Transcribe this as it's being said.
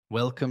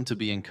Welcome to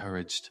Be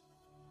Encouraged.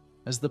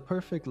 As the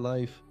perfect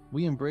life,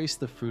 we embrace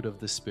the fruit of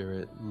the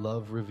Spirit,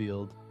 love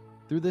revealed.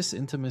 Through this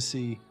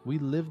intimacy, we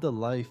live the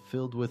life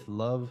filled with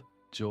love,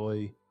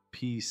 joy,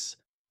 peace,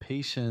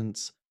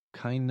 patience,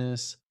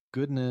 kindness,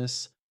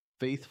 goodness,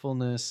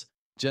 faithfulness,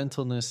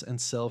 gentleness,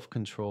 and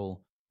self-control.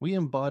 We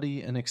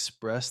embody and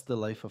express the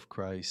life of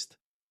Christ,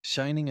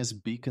 shining as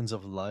beacons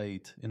of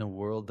light in a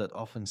world that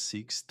often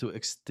seeks to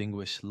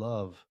extinguish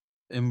love.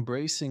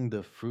 Embracing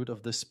the fruit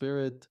of the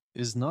Spirit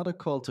is not a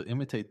call to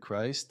imitate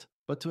Christ,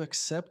 but to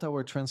accept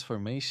our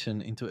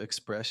transformation into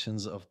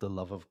expressions of the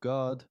love of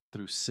God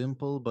through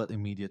simple but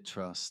immediate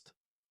trust.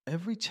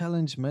 Every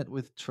challenge met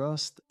with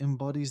trust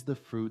embodies the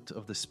fruit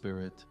of the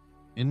Spirit.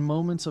 In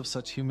moments of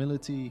such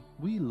humility,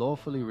 we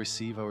lawfully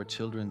receive our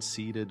children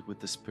seeded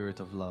with the Spirit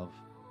of love.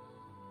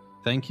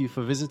 Thank you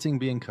for visiting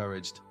Be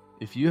Encouraged.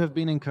 If you have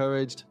been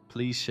encouraged,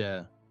 please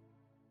share.